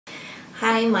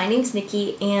Hi, my name's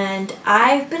Nikki, and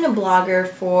I've been a blogger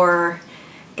for,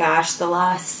 the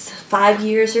last 5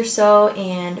 years or so,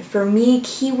 and for me,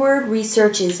 keyword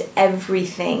research is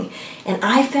everything. And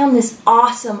I found this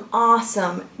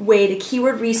awesome way to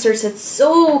keyword research that's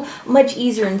so much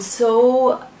easier and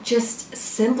so just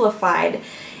simplified.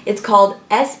 It's called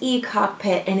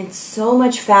Secockpit, and it's so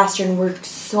much faster and works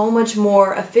so much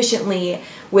more efficiently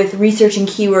with researching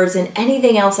keywords than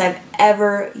anything else I've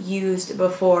ever used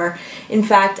before. In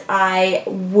fact, I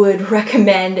would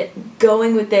recommend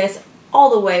going with this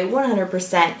all the way,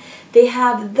 100%. They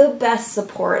have the best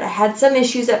support. I had some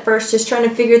issues at first just trying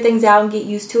to figure things out and get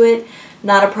used to it.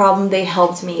 Not a problem, they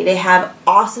helped me. They have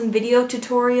awesome video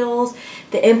tutorials.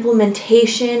 The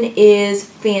implementation is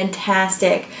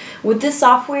fantastic. With this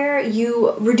software,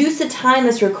 you reduce the time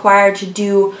that's required to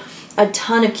do a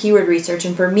ton of keyword research.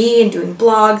 And for me, in doing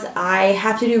blogs, I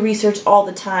have to do research all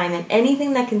the time. And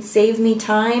anything that can save me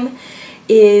time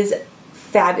is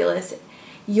fabulous.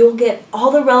 You'll get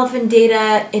all the relevant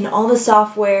data in all the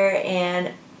software,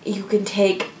 and you can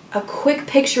take a quick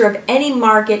picture of any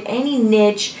market, any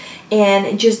niche,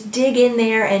 and just dig in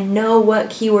there and know what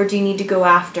keywords you need to go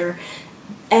after.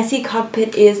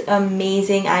 Secockpit is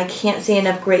amazing. I can't say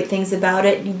enough great things about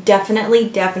it. You definitely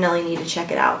need to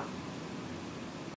check it out.